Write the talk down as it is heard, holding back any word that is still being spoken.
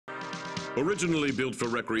Originally built for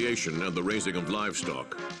recreation and the raising of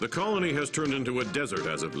livestock, the colony has turned into a desert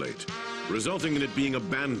as of late, resulting in it being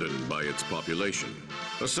abandoned by its population.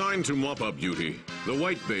 Assigned to mop up duty, the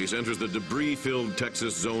White Base enters the debris-filled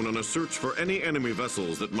Texas zone on a search for any enemy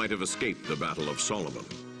vessels that might have escaped the Battle of Solomon.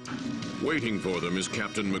 Waiting for them is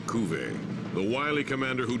Captain McCuve, the wily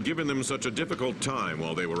commander who'd given them such a difficult time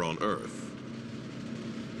while they were on Earth.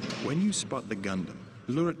 When you spot the Gundam,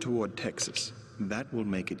 lure it toward Texas. That will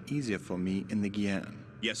make it easier for me in the Guyane.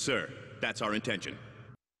 Yes, sir. That's our intention.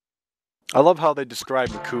 I love how they describe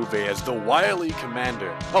McCuve as the wily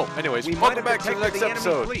commander. Oh, anyways, welcome back to the next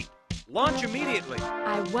episode. Fleet. Launch immediately.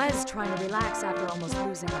 I was trying to relax after almost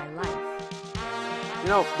losing my life. You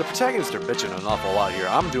know, the protagonists are bitching an awful lot here.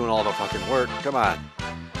 I'm doing all the fucking work. Come on.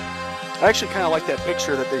 I actually kind of like that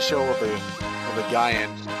picture that they show of the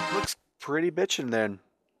Guyane. Looks pretty bitchin' then.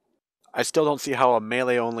 I still don't see how a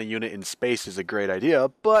melee-only unit in space is a great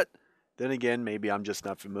idea, but then again, maybe I'm just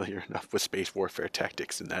not familiar enough with space warfare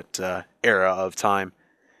tactics in that era of time.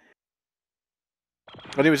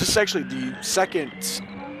 Anyways, this is actually the second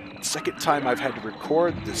time I've had to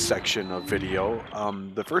record this section of video.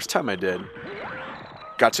 The first time I did,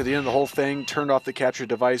 got to the end of the whole thing, turned off the capture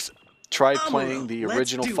device, tried playing the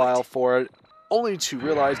original file for it, only to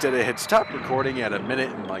realize that it had stopped recording at 1 minute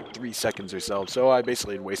and like 3 seconds or so. So I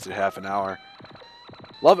basically had wasted half an hour.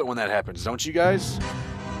 Love it when that happens, don't you guys?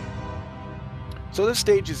 So this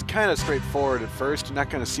stage is kind of straightforward at first. You're not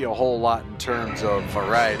going to see a whole lot in terms of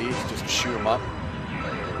variety. Just shoot them up.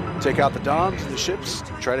 Take out the DOMs and the ships.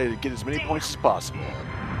 Try to get as many points as possible.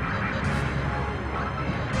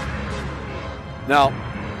 Now,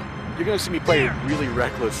 you're going to see me play really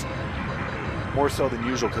reckless. More so than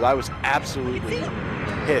usual, because I was absolutely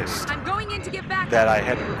pissed that I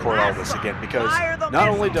had to record all this again, because not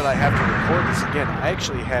only did I have to record this again, I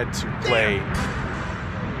actually had to play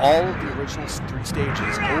all of the original 3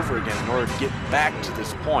 stages over again in order to get back to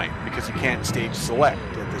this point, because you can't stage select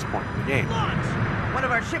at this point in the game. One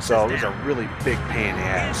of our ships So it was a really big pain in the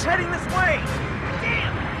ass. It's heading this way.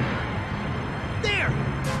 Damn. There.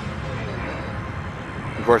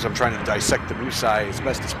 Of course, I'm trying to dissect the Musai as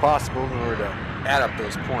best as possible in order to add up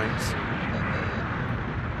those points.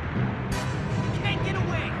 Can't get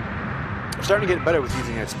away. I'm starting to get better with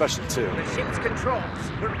using it, especially too. The ship's controls.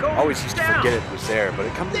 We're going I always used to down. forget it was there, but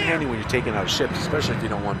it comes in handy when you're taking out ships, especially if you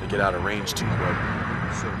don't want them to get out of range too quick.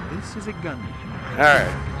 So this is a Gundam. Alright.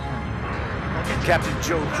 Captain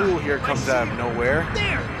Joe Cool here comes out of nowhere.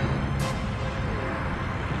 There.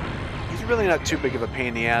 He's really not too big of a pain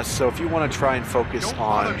in the ass, so if you want to try and focus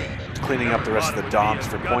on cleaning up the rest of the DOMs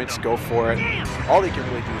for points, go for it. All they can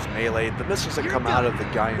really do is melee. The missiles that come out of the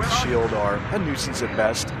Guyane shield are a nuisance at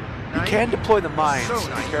best. You can deploy the mines, so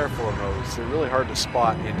be careful of those. They're really hard to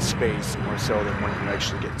spot in space, more so than when you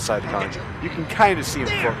actually get inside the colony. You can kind of see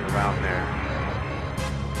them floating around there.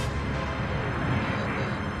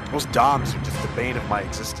 Those DOMs are just the bane of my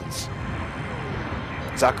existence.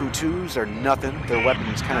 Zaku 2s are nothing. Their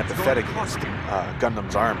weapons kind of pathetic against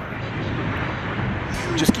Gundam's armor.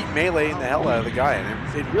 Just keep meleeing the hell out of the guy,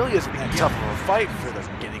 and it really isn't that tough of a fight for the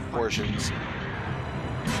beginning portions.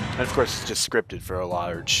 And of course, it's just scripted for a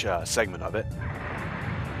large segment of it.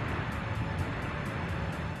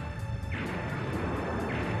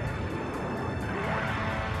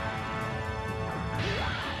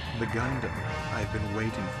 The Gundam I've been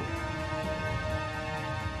waiting for.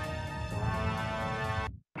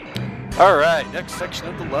 Alright, next section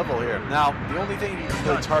of the level here. Now, the only thing you can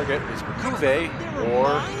really target is McCuve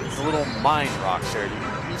or the little mine rocks there. You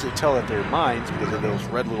can easily tell that they're mines because of those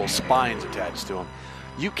red little spines attached to them.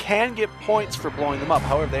 You can get points for blowing them up,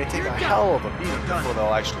 however, they take a hell of a beating before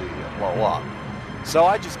they'll actually blow up. So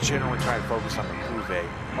I just generally try and focus on McCuve,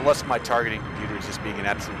 unless my targeting computer is just being an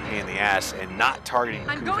absolute pain in the ass and not targeting McCuve.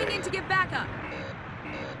 I'm going in to get backup.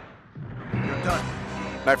 You're done.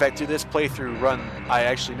 Matter of fact, through this playthrough run, I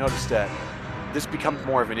actually noticed that this becomes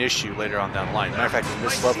more of an issue later on down the line. Matter of fact, in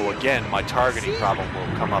this level again, my targeting problem will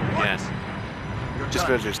come up again. Just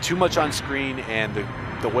because there's too much on screen and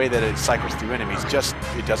the way that it cycles through enemies,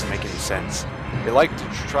 it doesn't make any sense. It likes to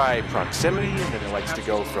try proximity, and then it likes to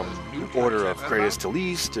go from order of greatest to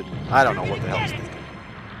least, and I don't know what the hell it's thinking.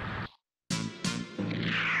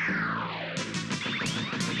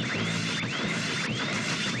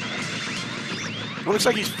 It looks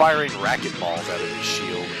like he's firing racket balls out of his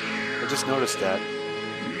shield. I just noticed that.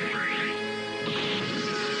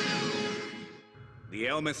 The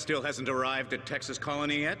Elmeth still hasn't arrived at Texas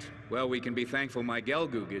Colony yet? Well, we can be thankful my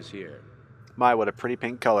Gelgoog is here. My, what a pretty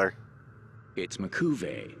pink color. It's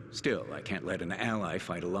M'Quve. Still, I can't let an ally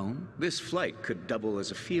fight alone. This flight could double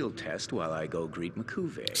as a field test while I go greet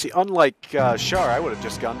M'Quve. See, unlike Char, I would have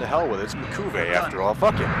just gone to hell with it. It's M'Quve after all.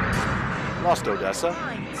 Fuck it. Lost Odessa.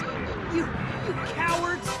 You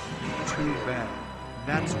cowards! Too bad.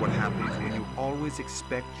 That's what happens when you always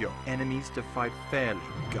expect your enemies to fight fairly,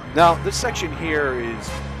 Gundam. Now, this section here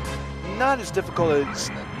is not as difficult as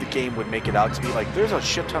the game would make it out to be. Like, there's a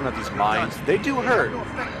shit ton of these mines. They do hurt,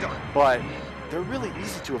 but they're really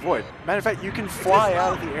easy to avoid. Matter of fact, you can fly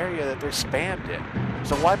out of the area that they're spammed in.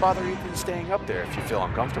 So why bother even staying up there if you feel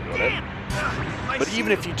uncomfortable with it? But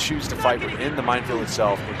even if you choose to fight within the minefield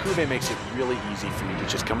itself, M'Quve makes it really easy for you to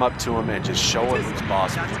just come up to him and just show him who's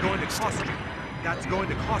boss. That's going to cost you. That's going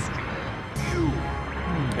to cost you.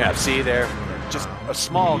 Yeah, see there, just a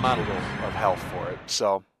small amount of health for it.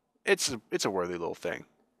 So it's a worthy little thing.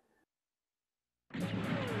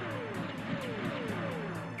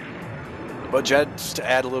 But just to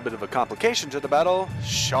add a little bit of a complication to the battle,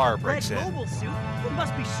 Char breaks in. Red mobile suit? It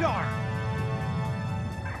must be Char.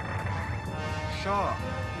 Char,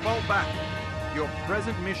 fall back. Your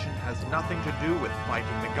present mission has nothing to do with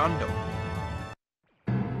fighting the Gundam.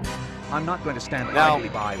 I'm not going to stand Now, idly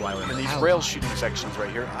by while in these rail shooting sections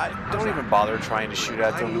right here, I don't even bother trying to shoot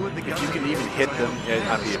at them. If you can even hit them,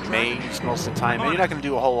 I'd be amazed most of the time. And you're not going to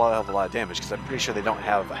do a whole lot of damage, because I'm pretty sure they don't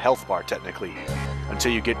have a health bar, technically,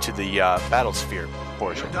 until you get to the battle sphere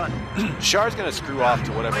portion. Char's going to screw off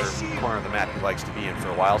to whatever corner of the map he likes to be in for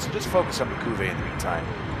a while, so just focus on M'Quve in the meantime.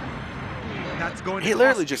 He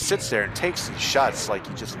literally just sits there and takes these shots like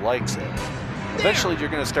he just likes it. Eventually, you're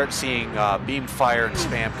going to start seeing beam fire and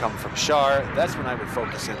spam come from Char. That's when I would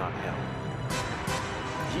focus in on him.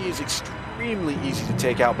 He is extremely easy to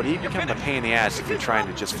take out, but he becomes a pain in the ass if you're trying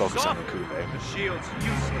to just focus on M'Quve.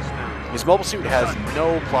 His mobile suit has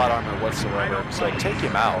no plot armor whatsoever, so take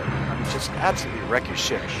him out. I mean, just absolutely wreck your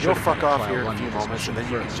shit. He'll fuck off here in a few moments, and then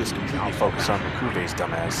you can just completely focus on M'Quve's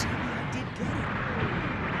dumbass.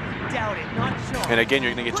 Doubt it, not Char. And again,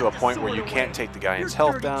 you're going to get to a point where you can't take the guy's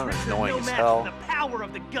health down. It's annoying as hell. The power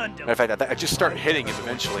of the Gundam. Matter of fact, I just start hitting him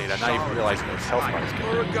eventually, and I'm not even realizing that his health bar is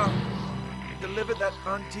going. Deliver that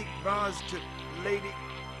antique vase to Lady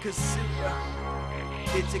Cassandra.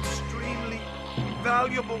 It's extremely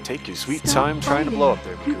valuable. Take your sweet time trying to blow up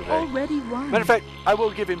there, M'Quve. Matter of fact, I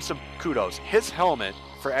will give him some kudos. His helmet,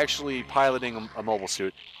 for actually piloting a mobile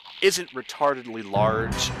suit, isn't retardedly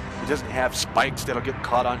large. It doesn't have spikes that'll get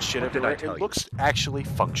caught on shit everywhere. It looks actually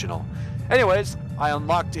functional. Anyways, I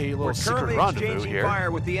unlocked a little secret rendezvous here.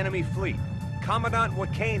 Fire with the enemy fleet. Commandant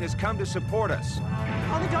Joaquin has come to support us.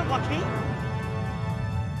 Commandant Joaquin?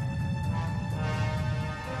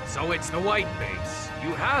 So it's the white base.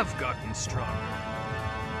 You have gotten stronger.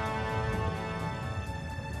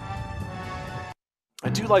 I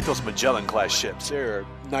do like those Magellan-class ships. They're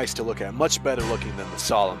nice to look at. Much better looking than the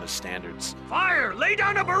Salamis standards. Fire! Lay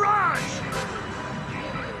down a barrage!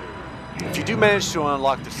 If you do manage to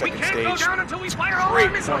unlock the second stage, go down until we fire all great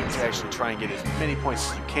our missiles. point to actually try and get as many points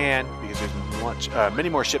as you can, because there's many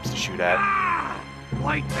more ships to shoot at.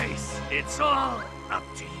 White base, it's all up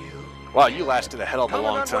to you. Wow, you lasted a hell of a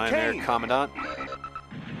long time there, Commandant.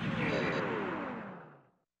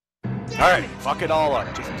 Alright, fuck it all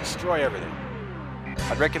up. Just destroy everything.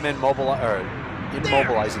 I'd recommend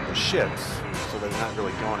immobilizing the ships so they're not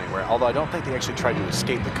really going anywhere, although I don't think they actually tried to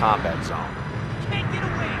escape the combat zone.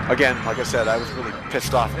 Again, like I said, I was really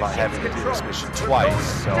pissed off about having to do this mission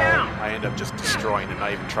twice, so I end up just destroying them,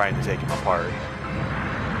 not even trying to take them apart.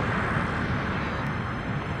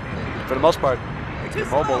 For the most part, the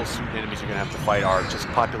mobile enemies you're going to have to fight are just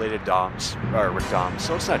populated DOMs, or RIC-DOMs,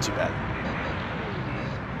 so it's not too bad.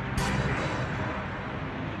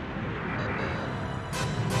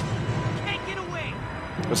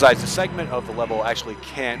 Besides, the segment of the level actually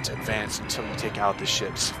can't advance until you take out the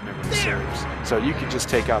ships, if memory serves. So you can just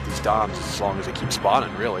take out these DOMs as long as they keep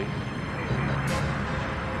spawning, really.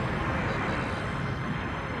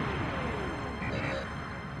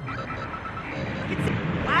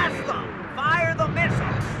 Blast them! Fire the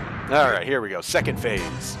missiles! Alright, here we go. Second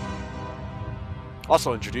phase.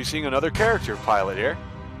 Also introducing another character pilot here.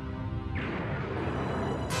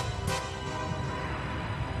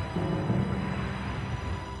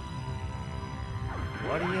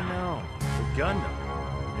 What do you know? The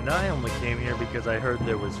Gundam. And I only came here because I heard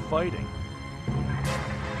there was fighting.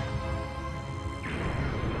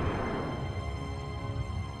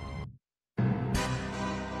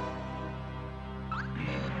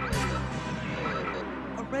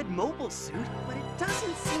 A red mobile suit? But it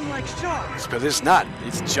doesn't seem like Char. But it's not.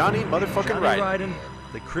 It's Johnny motherfucking Raiden.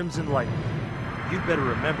 The Crimson Lightning. You'd better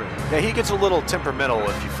remember that. Yeah, he gets a little temperamental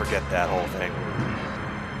if you forget that whole thing.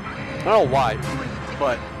 I don't know why,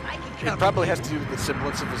 but it probably has to do with the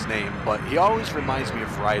semblance of his name, but he always reminds me of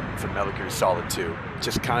Raiden from Metal Gear Solid 2.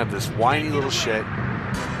 Just kind of this whiny little shit.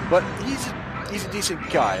 But he's a decent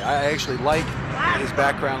guy. I actually like his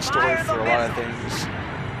background story for a lot of things.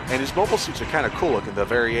 And his mobile suits are kind of cool looking, the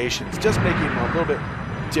variations, just making him a little bit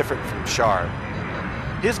different from Char.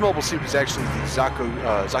 His mobile suit is actually the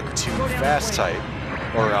Zakutu Fast type,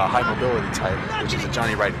 or High Mobility type, which is a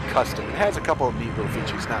Johnny Raiden custom. It has a couple of neat little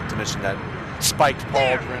features, not to mention that spiked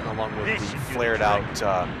pauldron along with the flared out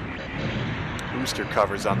booster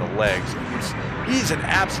covers on the legs. He's an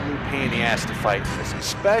absolute pain in the ass to fight in this,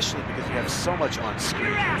 especially because you have so much on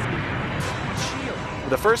screen.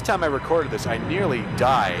 The first time I recorded this, I nearly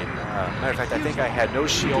died. Matter of fact, I think I had no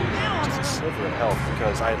shield, just a sliver of health,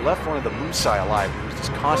 because I had left one of the Musai alive, who was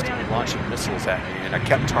just constantly launching missiles at me, and I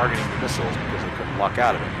kept targeting the missiles because I couldn't walk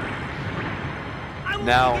out of it.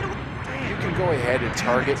 Now, you can go ahead and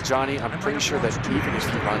target Johnny. I'm pretty sure that even if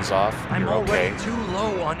he runs off, you're okay. Too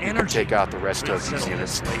low on You can energy. take out the rest of these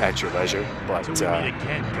units at your leisure, but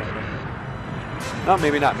no,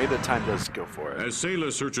 maybe not. Maybe the time does go for it. As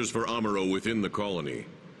Sayla searches for Amuro within the colony,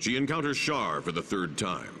 she encounters Char for the third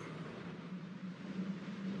time.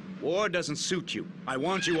 War doesn't suit you. I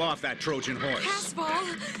want you off that Trojan horse.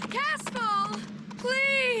 Casval! Casval!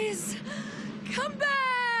 Please! Come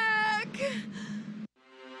back!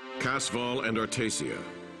 Casval and Artasia.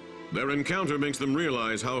 Their encounter makes them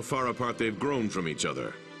realize how far apart they've grown from each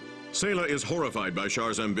other. Sayla is horrified by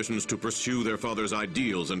Char's ambitions to pursue their father's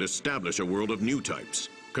ideals and establish a world of new types.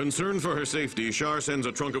 Concerned for her safety, Char sends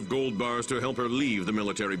a trunk of gold bars to help her leave the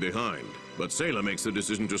military behind. But Sayla makes the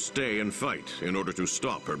decision to stay and fight in order to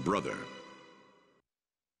stop her brother.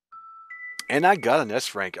 And I got an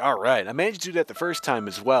S rank. All right. I managed to do that the first time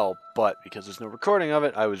as well, but because there's no recording of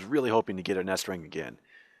it, I was really hoping to get an S rank again.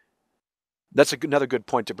 That's another good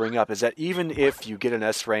point to bring up, is that even if you get an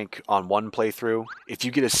S rank on one playthrough, if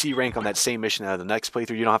you get a C rank on that same mission out of the next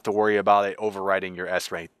playthrough, you don't have to worry about it overriding your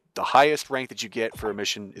S rank. The highest rank that you get for a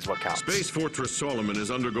mission is what counts. Space Fortress Solomon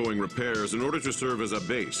is undergoing repairs in order to serve as a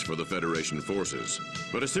base for the Federation forces.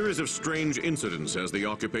 But a series of strange incidents has the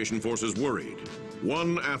occupation forces worried.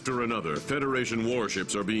 One after another, Federation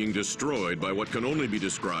warships are being destroyed by what can only be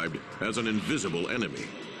described as an invisible enemy.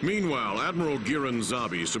 Meanwhile, Admiral Giran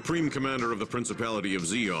Zabi, Supreme Commander of the Principality of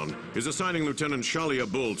Zeon, is assigning Lieutenant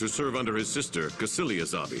Shalia Bull to serve under his sister, Cassilia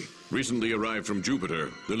Zabi. Recently arrived from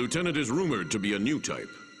Jupiter, the lieutenant is rumored to be a new type.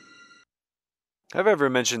 Have I ever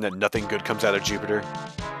mentioned that nothing good comes out of Jupiter?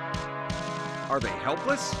 Are they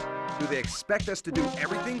helpless? Do they expect us to do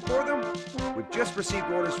everything for them? We've just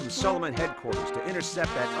received orders from Solomon headquarters to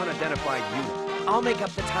intercept that unidentified unit. I'll make up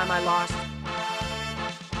the time I lost.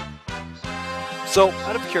 So,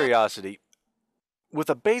 out of curiosity, with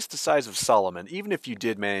a base the size of Solomon, even if you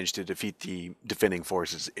did manage to defeat the defending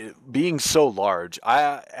forces, being so large,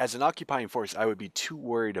 as an occupying force, I would be too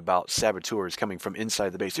worried about saboteurs coming from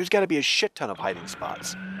inside the base. There's got to be a shit ton of hiding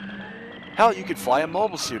spots. Hell, you could fly a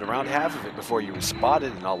mobile suit around half of it before you were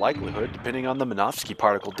spotted in all likelihood, depending on the Minovsky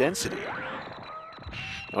particle density.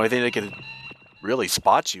 The only thing that could really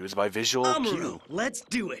spot you is by visual cue. Let's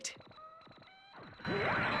do it.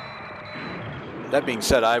 That being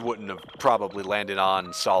said, I wouldn't have probably landed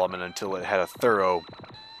on Solomon until it had a thorough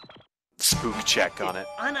spook check on it.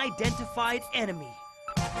 Unidentified enemy.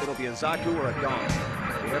 It'll be a Zaku or a Dom.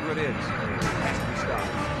 Whatever it is, it has to be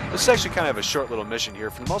stopped. This is actually kind of a short little mission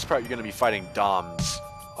here. For the most part, you're going to be fighting Doms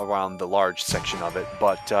around the large section of it,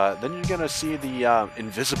 but then you're going to see the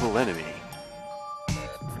invisible enemy.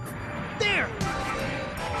 There!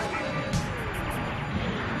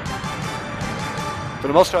 For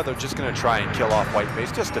the most part, they're just going to try and kill off White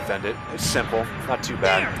Base. Just defend it. It's simple, not too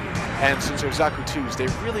bad. And since they're Zaku 2s, they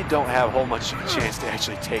really don't have a whole much of a chance to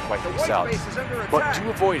actually take White Base out. But do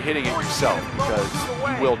avoid hitting it yourself, because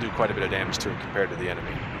you will do quite a bit of damage to it compared to the enemy.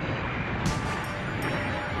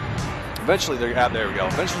 Eventually, there we go.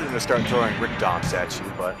 Eventually, they're going to start throwing Rick Doms at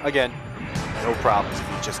you, but again, no problems if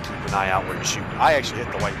you just keep an eye out where you're shooting. I actually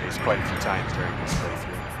hit the White Base quite a few times during this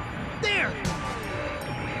playthrough. There!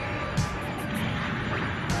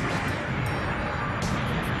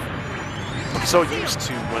 I'm so used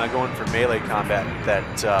to, when I go in for melee combat, that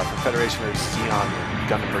for Federation vs. Zeon,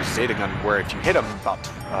 Gundam vs. Zeta Gundam, where if you hit them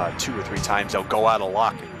about 2 or 3 times, they'll go out of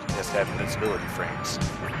lock and you just have invincibility frames.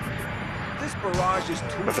 This barrage is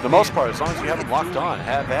too But for the most part, as long as you have them locked on,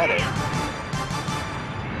 have at it.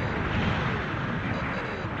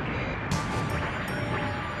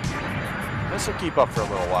 This will keep up for a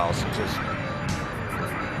little while, so just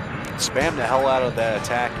spam the hell out of that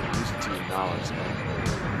attack and use it to few knowledge.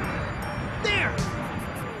 There!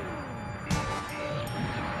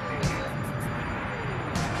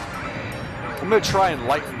 I'm going to try and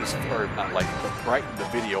lighten this, or not lighten, but brighten the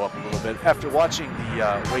video up a little bit. After watching the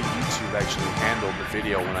way YouTube actually handled the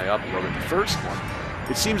video when I uploaded the first one,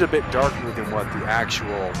 it seems a bit darker than what the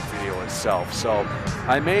actual video itself. So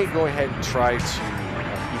I may go ahead and try to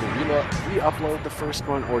either re-upload the first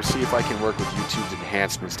one or see if I can work with YouTube's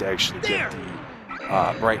enhancements to actually get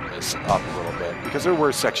the brightness up a little bit. Because there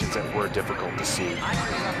were sections that were difficult to see,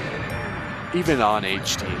 even on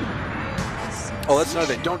HD. Oh, that's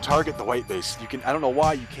another thing. Don't target the white base. You can. I don't know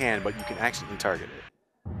why you can, but you can accidentally target it.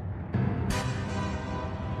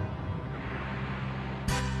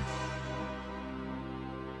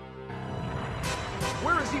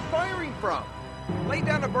 Where is he firing from? Lay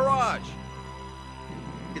down a barrage.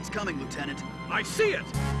 It's coming, Lieutenant. I see it!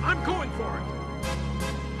 I'm going for it!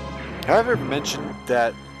 Have I ever mentioned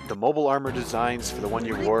that the mobile armor designs for the one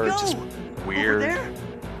you wore are just weird? Over there?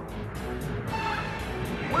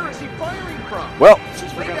 Where is he firing from? Well,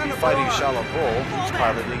 since we're going to be fighting Shala Bull, who's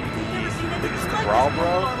piloting the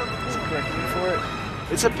Bro, is it correct name for it?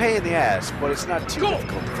 It's a pain in the ass, but it's not too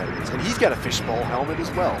difficult to fight against. And he's got a fishbowl helmet as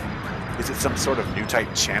well. Is it some sort of new type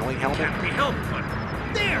channeling helmet? Can't be helped, but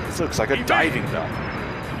there! This looks like a diving bell.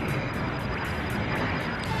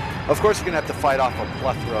 Of course, you're going to have to fight off a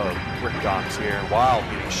plethora of brick dogs here while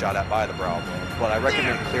getting shot at by the Brow Bull. But I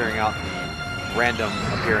recommend clearing out the random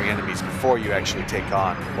appearing enemies before you actually take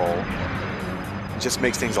on Bull. It just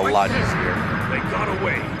makes things a lot easier. They got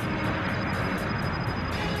away.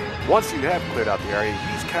 Once you have cleared out the area,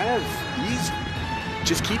 he's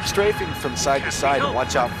just keep strafing from side to side and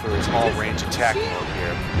watch out for his all-range attack mode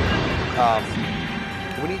here.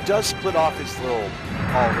 When he does split off his little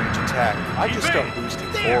all-range attack, I just start boosting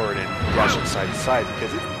forward and rushing side to side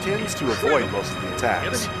because it tends to avoid most of the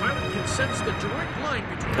attacks.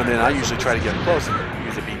 And then I usually try to get close and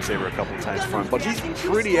use a beam saber a couple of times for him, but he's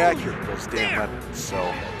pretty accurate with those damn weapons,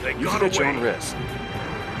 so use it at your own risk.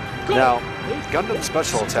 Now, Gundam's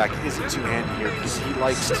special attack isn't too handy here because he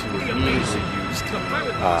likes to immediately use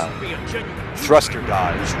thruster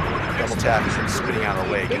dodge, double tap and spinning out of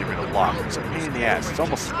the way, getting rid of lock. It's a pain in the ass. It's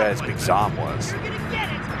almost as bad as Big Zom was.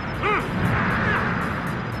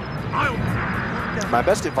 My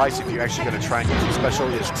best advice if you're actually going to try and use the special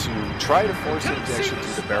is to try to force him to actually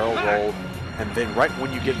do the barrel roll, and then right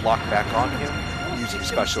when you get locked back on him, use your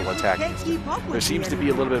special attack. There seems to be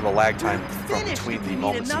a little bit of a lag time from between the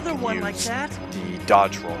moments you can use the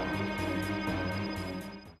dodge roll.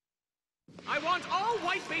 I want all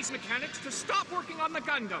white base mechanics to stop working on the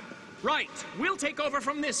Gundam. Right, we'll take over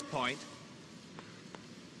from this point.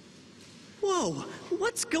 Whoa,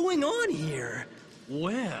 what's going on here?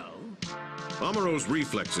 Well... Amuro's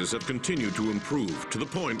reflexes have continued to improve to the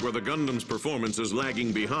point where the Gundam's performance is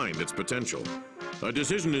lagging behind its potential. A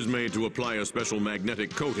decision is made to apply a special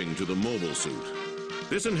magnetic coating to the mobile suit.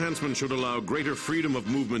 This enhancement should allow greater freedom of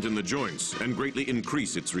movement in the joints and greatly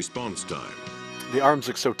increase its response time. The arms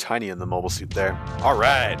look so tiny in the mobile suit there.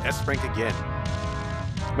 Alright, S rank again.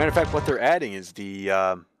 Matter of fact, what they're adding is the...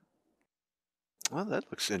 well, that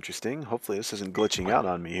looks interesting. Hopefully this isn't glitching out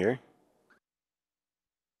on me here.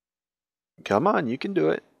 Come on, you can do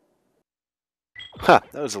it. Huh,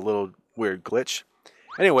 that was a little weird glitch.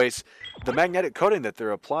 Anyways, the magnetic coating that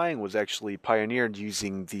they're applying was actually pioneered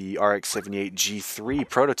using the RX-78 G3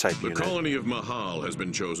 prototype unit. The colony of Mahal has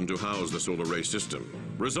been chosen to house the solar ray system,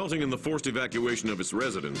 resulting in the forced evacuation of its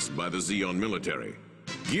residents by the Zeon military.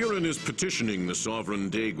 Giran is petitioning the sovereign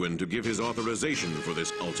Daegwin to give his authorization for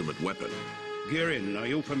this ultimate weapon. Giran, are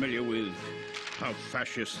you familiar with how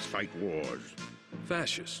fascists fight wars?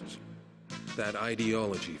 Fascists? That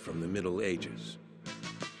ideology from the Middle Ages.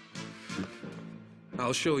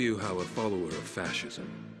 I'll show you how a follower of fascism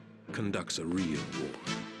conducts a real war.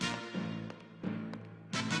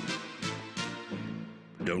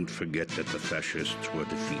 Don't forget that the fascists were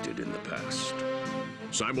defeated in the past.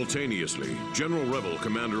 Simultaneously, General Rebel,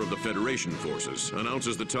 commander of the Federation forces,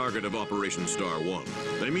 announces the target of Operation Star One.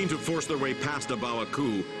 They mean to force their way past Abawa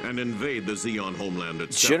Ku and invade the Zeon homeland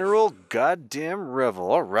itself. General Goddamn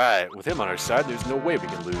Rebel. Alright, with him on our side, there's no way we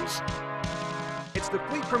can lose. It's the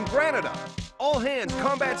fleet from Granada. All hands,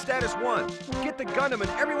 combat status 1. Get the Gundam and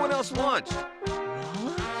everyone else launched.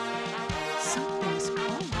 Something's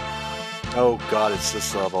calling. Oh god, it's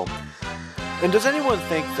this level. And does anyone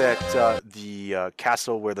think that the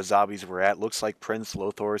castle where the zombies were at looks like Prince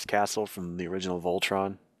Lothor's castle from the original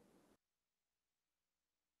Voltron?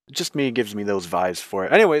 Just me gives me those vibes for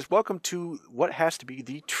it. Anyways, welcome to what has to be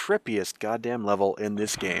the trippiest goddamn level in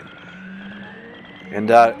this game. And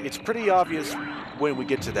it's pretty obvious when we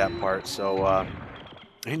get to that part, so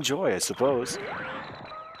enjoy, I suppose.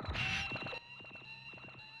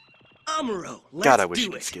 Amuro, let's God, I wish do you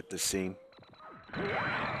could it. skip this scene.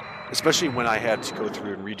 Especially when I had to go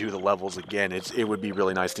through and redo the levels again, it would be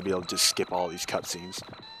really nice to be able to just skip all these cutscenes.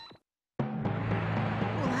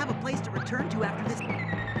 We'll have a place to return to after this.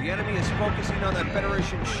 The enemy is focusing on that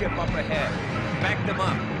Federation ship up ahead. Back them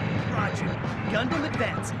up. Roger. Gundam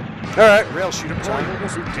advancing. Alright, rail shooter time. Mobile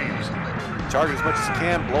suit teams. Target as much as you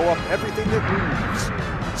can, blow up everything that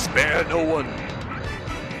moves. Spare no one.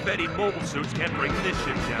 Betty mobile suits can't bring this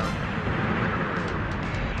ship down.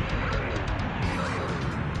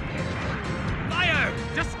 Fire!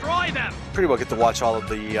 Destroy them! Pretty well get to watch all of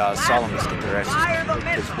the Solomons get their asses kicked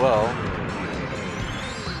as well.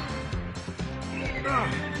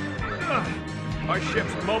 Our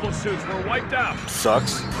ship's mobile suits were wiped out.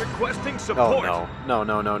 Sucks. Requesting support. Oh no.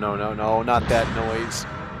 No, not that noise.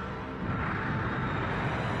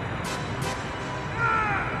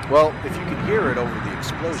 Well, if you can hear it over the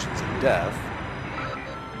explosions and death,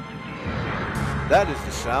 that is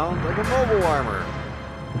the sound of a mobile armor.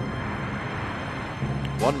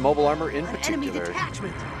 One mobile armor in particular. Enemy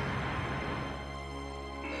detachment.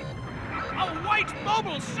 A white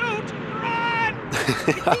mobile suit? Run!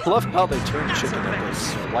 I love how they turn chicken at the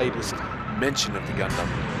slightest mention of the Gundam.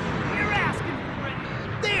 You're asking for it.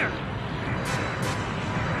 There!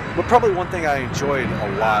 But probably one thing I enjoyed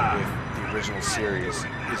a lot with the original series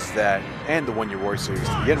is that, and the One Year War series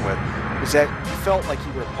to begin with, is that you felt like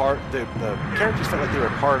you were part, the characters felt like they were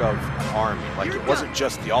part of an army. Like it wasn't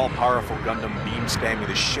just the all-powerful Gundam beam spamming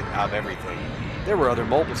the shit out of everything. There were other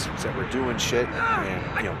mobile suits that were doing shit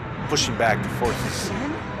and, you know, pushing back the forces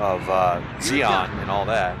of Zeon and all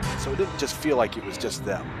that. So it didn't just feel like it was just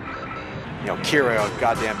them. You know, Kira and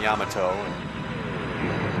goddamn Yamato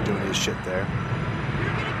and doing his shit there.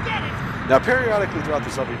 Now, periodically throughout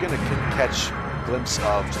this level, you're going to catch a glimpse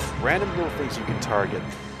of just random little things you can target.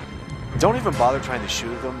 Don't even bother trying to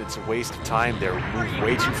shoot them. It's a waste of time. They move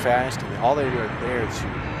way too fast, and all they are there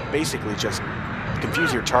to basically just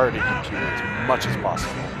confuse your targeting computer as much as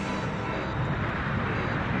possible.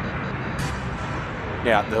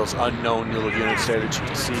 Yeah, those unknown little units there that you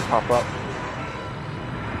can see pop up.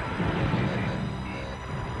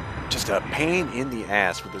 Just a pain in the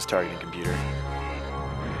ass with this targeting computer.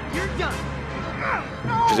 You're done.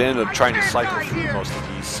 Because I ended up trying to cycle through most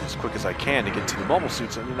of these as quick as I can to get to the mobile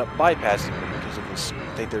suits and ended up bypassing them because of this.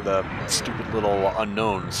 I think they're the stupid little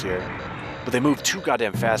unknowns here. But they move too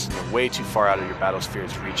goddamn fast and they're way too far out of your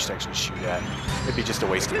battlesphere's reach to actually shoot at. It'd be just a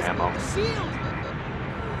waste of ammo.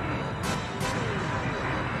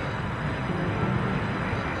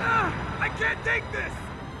 I can't take this!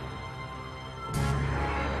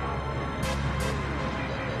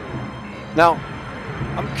 Now,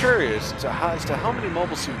 I'm curious as to how many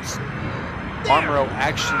mobile suits Amuro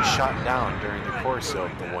actually shot down during the course of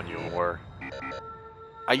the One Year War.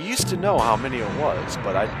 I used to know how many it was,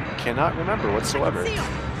 but I cannot remember whatsoever.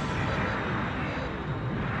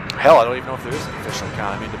 Hell, I don't even know if there is an official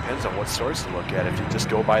count. I mean, it depends on what source you look at. If you just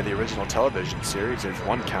go by the original television series, there's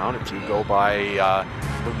one count. If you go by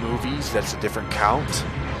the movies, that's a different count.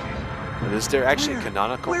 But is there actually a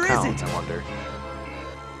canonical count, I wonder?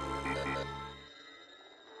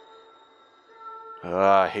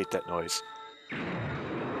 I hate that noise.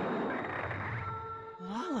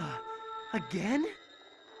 Lala, again?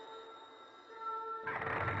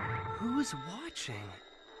 Who's watching?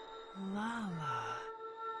 Lala.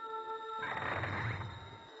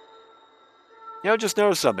 You know, just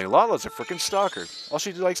noticed something. Lala's a freaking stalker. All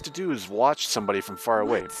she likes to do is watch somebody from far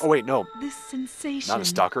away. Oh wait, no. This sensation. Not a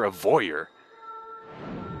stalker, a voyeur.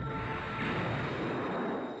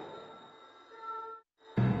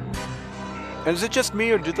 And is it just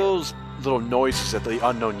me, or do those little noises that the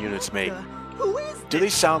unknown units make, do they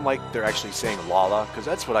sound like they're actually saying Lala? Because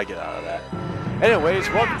that's what I get out of that. Anyways,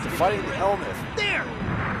 welcome to Fighting the Elmith. There!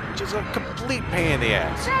 Which is a complete pain in the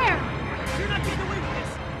ass. There! You're not getting away with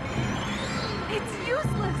this! It's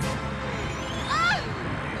useless! Ah!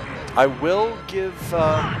 I will give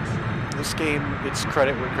this game its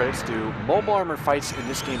credit where credit's due. Mobile armor fights in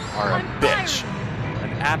this game are a bitch.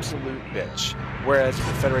 An absolute bitch. Whereas the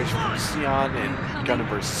Federation from Zeon and Gundam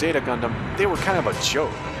vs. Zeta Gundam, they were kind of a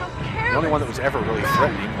joke. The only one that was ever really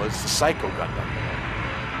threatening was the Psycho Gundam.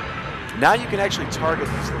 Now you can actually target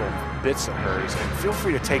these little bits of hers, and feel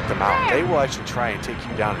free to take them out. They will actually try and take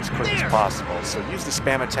you down as quick as possible. So use the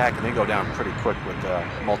spam attack, and they go down pretty quick with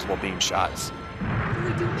multiple beam shots. What do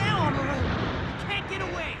we do now, Amuro? We can't get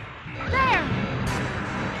away. There!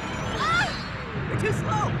 Ah! We're too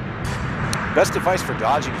slow. Best advice for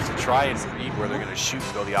dodging is to try and read where they're going to shoot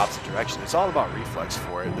and go the opposite direction. It's all about reflex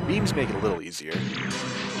for it. The beams make it a little easier.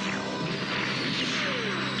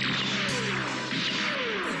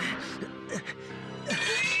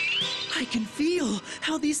 I can feel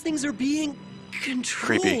how these things are being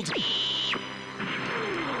controlled. Creepy.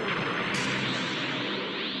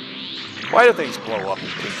 Why do things blow up in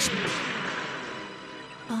pink smoke?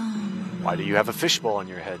 Why do you have a fishbowl on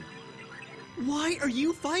your head? Why are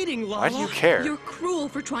you fighting, Lala? Why do you care? You're cruel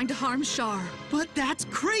for trying to harm Shar. But that's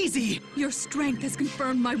crazy! Your strength has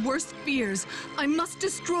confirmed my worst fears. I must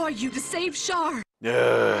destroy you to save Shar.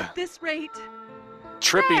 Ugh. This rate.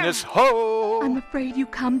 Trippiness, ho! I'm afraid you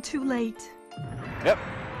come too late. Yep.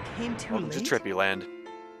 Came too Welcome late? to Trippy Land.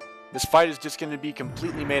 This fight is just going to be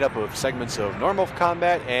completely made up of segments of normal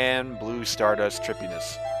combat and blue Stardust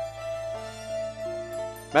trippiness.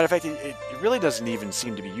 Matter of fact, it really doesn't even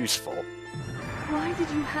seem to be useful. Why did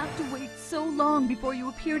you have to wait so long before you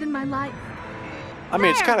appeared in my life? I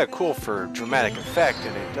mean, it's kind of cool for dramatic effect,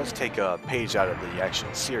 and it does take a page out of the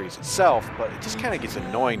actual series itself, but it just kind of gets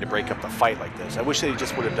annoying to break up the fight like this. I wish they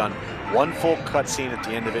just would have done one full cutscene at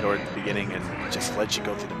the end of it or at the beginning and just let you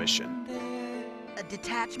go through the mission. A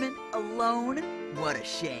detachment alone? What a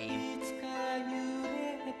shame.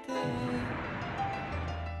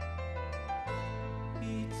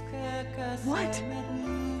 What?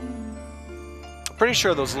 I'm pretty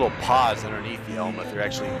sure those little pods underneath the helmet are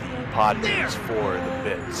actually the pod names for the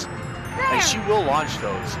bits. And she will launch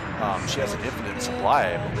those. She has an infinite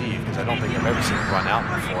supply, I believe, because I don't think I've ever seen it run out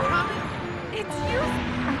before. It's you!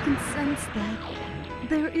 I can sense that.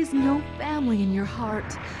 There is no family in your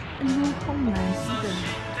heart, and no homeland either. You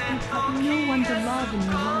have no one to love in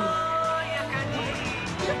your life.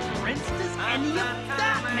 What difference does any of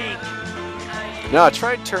that make? Now, I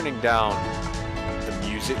tried turning down the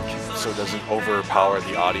music so it doesn't overpower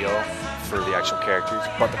the audio for the actual characters,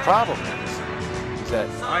 but the problem is that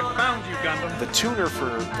I found you, Gundam. the tuner for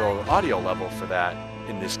the audio level for that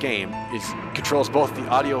in this game controls both the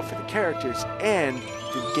audio for the characters and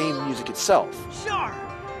the game music itself. Sure.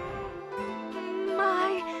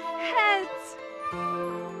 My head.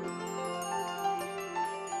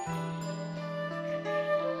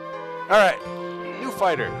 Alright, new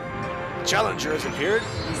fighter. Challenger has appeared.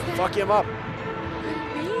 Fuck him up.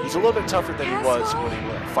 He's a little bit tougher than he was when he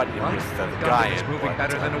was fighting him with the guy in. Moving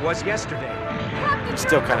better than it was yesterday. It's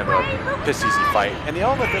still kind of a piss-easy fight, and the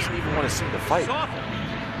element doesn't even want to see the fight.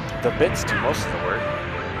 The bits do most of the work.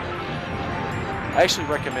 I actually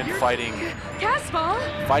recommend fighting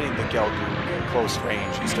the Gelgoon at close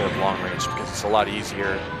range instead of long range because it's a lot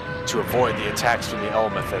easier to avoid the attacks from the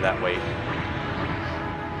element that way.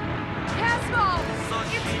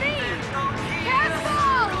 It's me!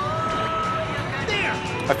 Castle! There!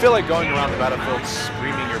 I feel like going around the battlefield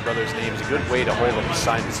screaming your brother's name is a good way to hold up a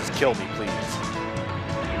sign that says "Kill me, please."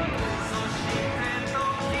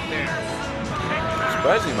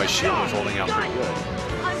 Surprisingly, my shield was holding out pretty good.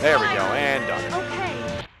 There we go, and done.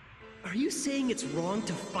 Okay. Are you saying it's wrong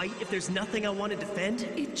to fight if there's nothing I want to defend?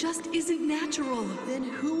 It just isn't natural. Then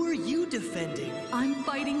who are you defending? I'm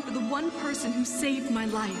fighting for the one person who saved my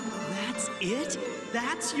life. That's it?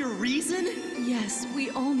 That's your reason? Yes, we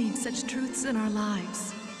all need such truths in our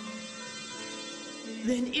lives.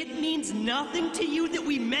 Then it means nothing to you that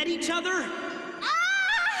we met each other?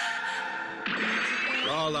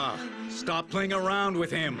 Lala, stop playing around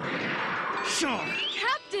with him. Sure.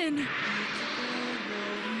 Captain!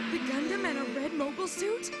 The Gundam and a red mobile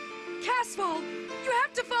suit? Casfall, you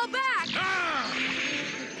have to fall back!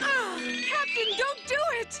 Captain, don't do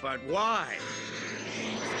it! But why?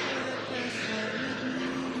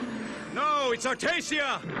 No, it's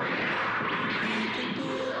Artasia!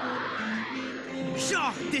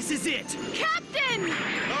 Sure, this is it! Captain!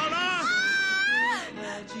 Lala!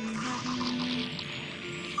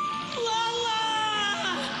 Lala!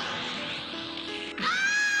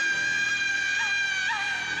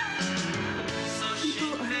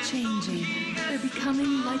 People are changing. They're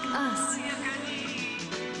becoming like us.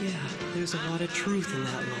 Yeah, there's a lot of truth in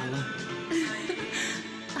that, Lala.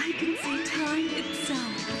 I can see time itself.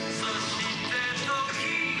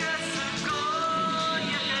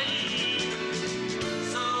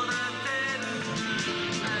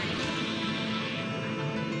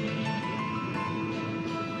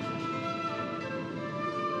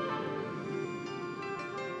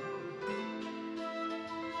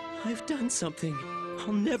 I've done something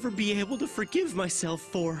I'll never be able to forgive myself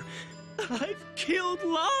for. I've killed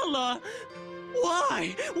Lala!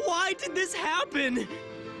 Why? Why did this happen?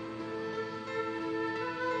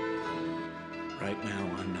 Right now,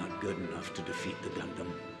 I'm not good enough to defeat the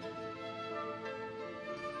Gundam.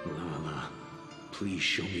 Lala. Please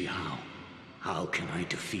show me how. How can I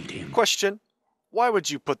defeat him? Question: why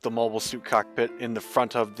would you put the mobile suit cockpit in the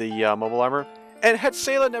front of the mobile armor? And had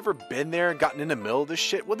Sayla never been there and gotten in the middle of this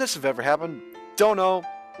shit? Would this have ever happened? Don't know.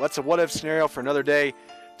 That's a what-if scenario for another day.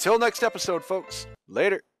 Till next episode, folks.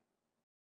 Later.